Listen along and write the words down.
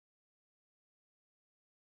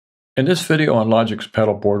In this video on Logic's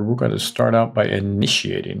pedal board, we're going to start out by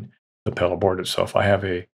initiating the pedal board itself. I have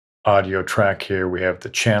a audio track here. We have the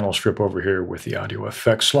channel strip over here with the audio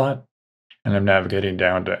effects slot. And I'm navigating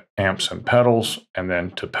down to amps and pedals and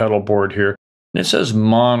then to pedal board here. And it says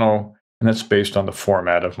mono, and that's based on the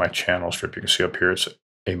format of my channel strip. You can see up here it's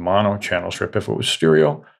a mono channel strip. If it was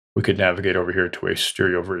stereo, we could navigate over here to a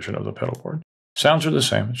stereo version of the pedal board. Sounds are the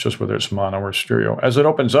same. It's just whether it's mono or stereo. As it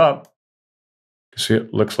opens up, you can see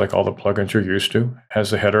it looks like all the plugins you're used to.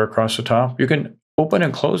 Has the header across the top. You can open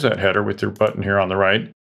and close that header with your button here on the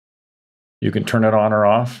right. You can turn it on or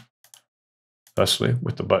off, thusly,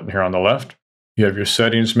 with the button here on the left. You have your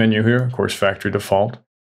settings menu here, of course, factory default,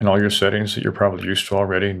 and all your settings that you're probably used to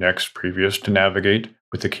already, next, previous, to navigate.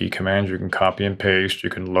 With the key commands, you can copy and paste, you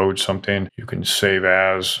can load something, you can save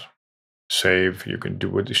as, save, you can do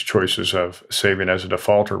with these choices of saving as a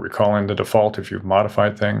default or recalling the default if you've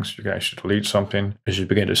modified things. You can actually delete something. As you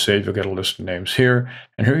begin to save, you'll get a list of names here.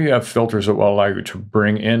 And here you have filters that will allow you to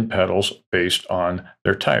bring in pedals based on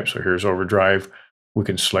their type. So here's overdrive. We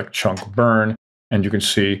can select chunk burn, and you can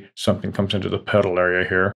see something comes into the pedal area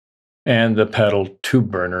here. And the pedal tube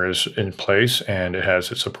burner is in place, and it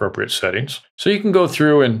has its appropriate settings. So you can go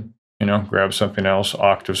through and grab something else,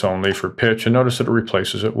 octaves only for pitch, and notice that it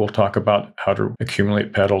replaces it. We'll talk about how to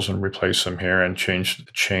accumulate pedals and replace them here and change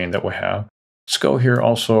the chain that we have. Let's go here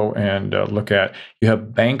also and look at, you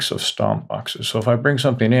have banks of stomp boxes. So if I bring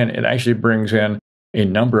something in, it actually brings in a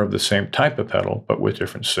number of the same type of pedal, but with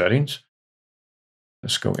different settings.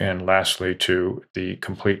 Let's go in lastly to the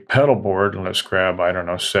complete pedal board, and let's grab, I don't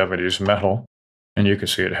know, 70s metal. And you can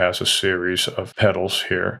see it has a series of pedals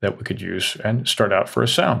here that we could use and start out for a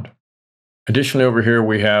sound. Additionally, over here,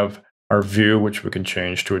 we have our view, which we can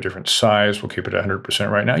change to a different size. We'll keep it at 100%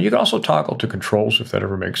 right now. You can also toggle to controls if that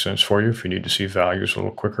ever makes sense for you, if you need to see values a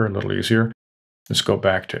little quicker, a little easier. Let's go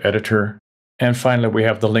back to editor. And finally, we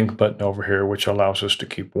have the link button over here, which allows us to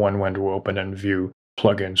keep one window open and view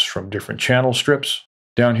plugins from different channel strips.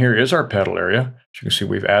 Down here is our pedal area. As you can see,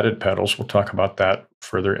 we've added pedals. We'll talk about that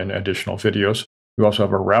further in additional videos. We also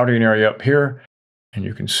have a routing area up here. And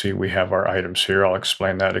you can see we have our items here. I'll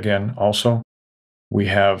explain that again also. We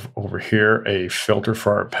have over here a filter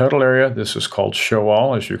for our pedal area. This is called Show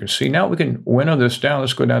All, as you can see. Now we can winnow this down.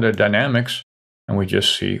 Let's go down to Dynamics, and we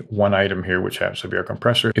just see one item here, which happens to be our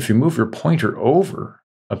compressor. If you move your pointer over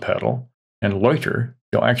a pedal and loiter,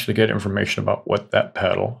 you'll actually get information about what that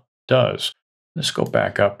pedal does. Let's go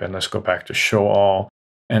back up and let's go back to Show All.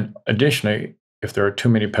 And additionally, if there are too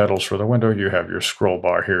many pedals for the window, you have your scroll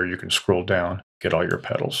bar here. You can scroll down, get all your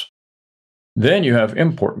pedals. Then you have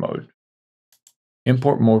import mode.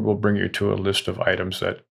 Import mode will bring you to a list of items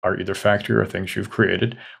that are either factory or things you've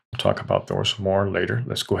created. We'll talk about those more later.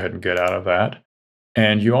 Let's go ahead and get out of that.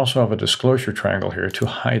 And you also have a disclosure triangle here to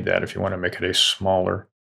hide that if you want to make it a smaller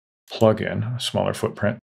plugin, a smaller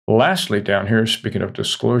footprint. Lastly, down here, speaking of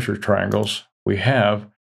disclosure triangles, we have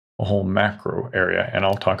a whole macro area, and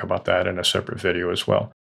I'll talk about that in a separate video as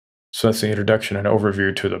well. So that's the introduction and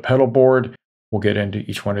overview to the pedal board. We'll get into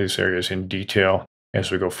each one of these areas in detail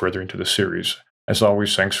as we go further into the series. As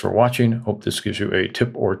always, thanks for watching. Hope this gives you a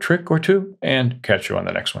tip or trick or two, and catch you on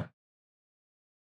the next one.